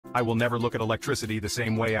I will never look at electricity the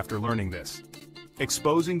same way after learning this.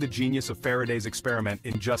 Exposing the genius of Faraday's experiment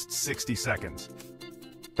in just 60 seconds.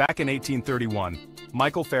 Back in 1831,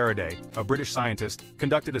 Michael Faraday, a British scientist,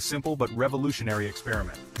 conducted a simple but revolutionary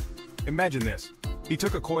experiment. Imagine this. He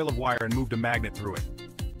took a coil of wire and moved a magnet through it.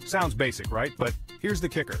 Sounds basic, right? But here's the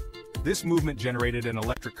kicker. This movement generated an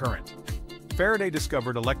electric current. Faraday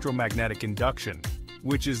discovered electromagnetic induction,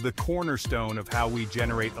 which is the cornerstone of how we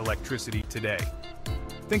generate electricity today.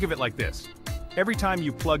 Think of it like this. Every time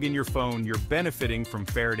you plug in your phone, you're benefiting from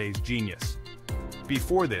Faraday's genius.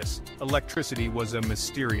 Before this, electricity was a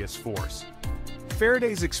mysterious force.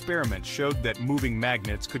 Faraday's experiment showed that moving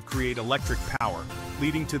magnets could create electric power,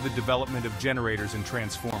 leading to the development of generators and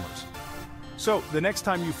transformers. So, the next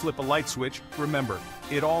time you flip a light switch, remember,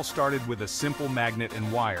 it all started with a simple magnet and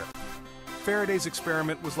wire. Faraday's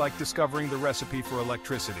experiment was like discovering the recipe for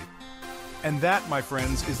electricity. And that, my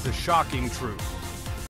friends, is the shocking truth.